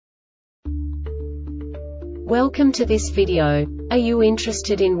Welcome to this video. Are you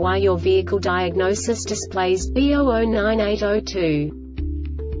interested in why your vehicle diagnosis displays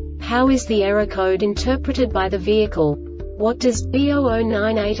B0098-02? How is the error code interpreted by the vehicle? What does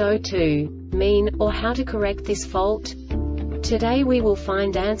B0098-02 mean, or how to correct this fault? Today we will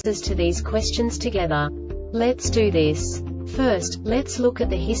find answers to these questions together. Let's do this. First, let's look at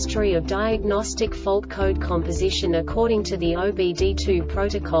the history of diagnostic fault code composition according to the OBD2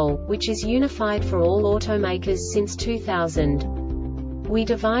 protocol, which is unified for all automakers since 2000. We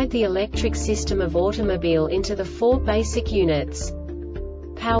divide the electric system of automobile into the four basic units: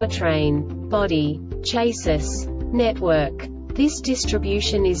 powertrain, body, chassis, network. This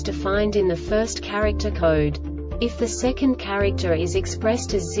distribution is defined in the first character code. If the second character is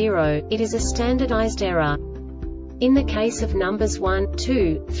expressed as 0, it is a standardized error. In the case of numbers 1,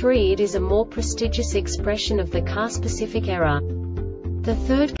 2, 3, it is a more prestigious expression of the car-specific error. The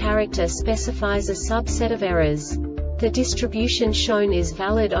third character specifies a subset of errors. The distribution shown is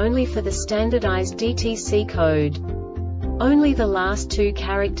valid only for the standardized DTC code. Only the last two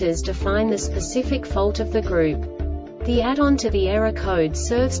characters define the specific fault of the group. The add-on to the error code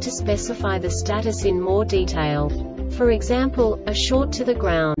serves to specify the status in more detail. For example, a short to the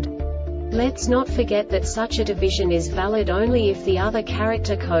ground. Let's not forget that such a division is valid only if the other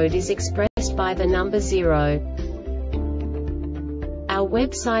character code is expressed by the number 0. Our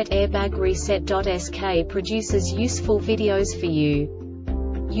website airbagreset.sk produces useful videos for you.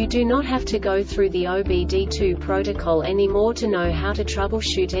 You do not have to go through the OBD2 protocol anymore to know how to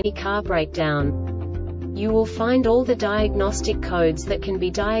troubleshoot any car breakdown. You will find all the diagnostic codes that can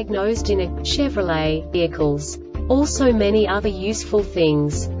be diagnosed in a Chevrolet vehicles. Also many other useful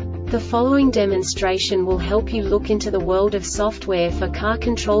things. The following demonstration will help you look into the world of software for car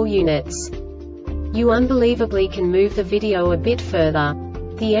control units. You unbelievably can move the video a bit further.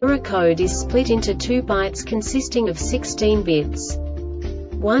 The error code is split into 2 bytes consisting of 16 bits.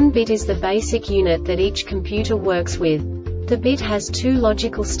 1 bit is the basic unit that each computer works with. The bit has 2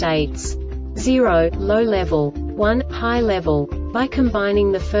 logical states: 0, low level, 1, high level. By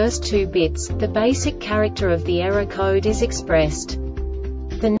combining the first 2 bits, the basic character of the error code is expressed.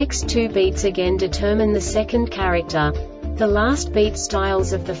 The next 2 beats again determine the second character. The last beat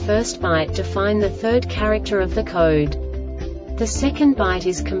styles of the first byte define the third character of the code. The second byte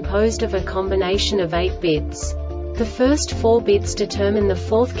is composed of a combination of 8 bits. The first 4 bits determine the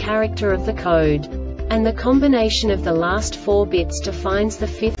fourth character of the code. And the combination of the last 4 bits defines the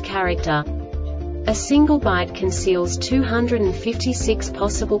fifth character. A single byte conceals 256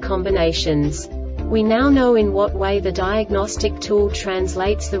 possible combinations. We now know in what way the diagnostic tool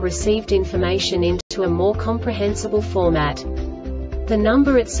translates the received information into a more comprehensible format. The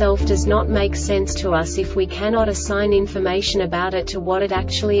number itself does not make sense to us if we cannot assign information about it to what it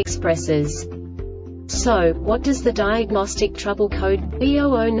actually expresses. So, what does the Diagnostic Trouble Code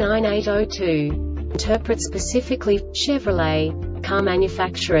B0098-02 interpret specifically for Chevrolet car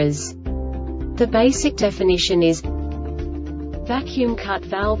manufacturers? The basic definition is vacuum cut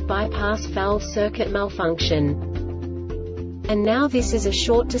valve bypass valve circuit malfunction. And now this is a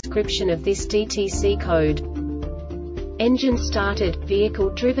short description of this DTC code. Engine started, vehicle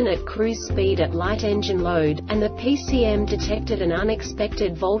driven at cruise speed at light engine load, and the PCM detected an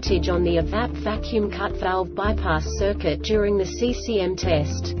unexpected voltage on the EVAP vacuum cut valve bypass circuit during the CCM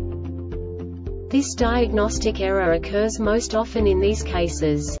test. This diagnostic error occurs most often in these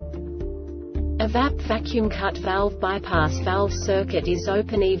cases. EVAP vacuum cut valve bypass valve circuit is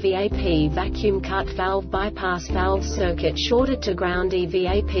open. EVAP vacuum cut valve bypass valve circuit shorted to ground.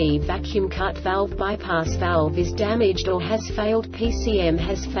 EVAP vacuum cut valve bypass valve is damaged or has failed. PCM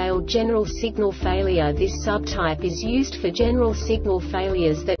has failed. General signal failure. This subtype is used for general signal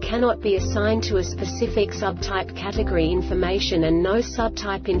failures that cannot be assigned to a specific subtype category information and no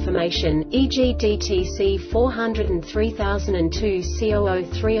subtype information, e.g. DTC 403002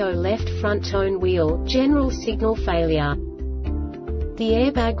 C0030 left front tone wheel, general signal failure. The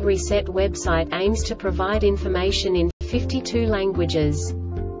Airbag Reset website aims to provide information in 52 languages.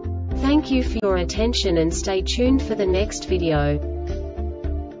 Thank you for your attention and stay tuned for the next video.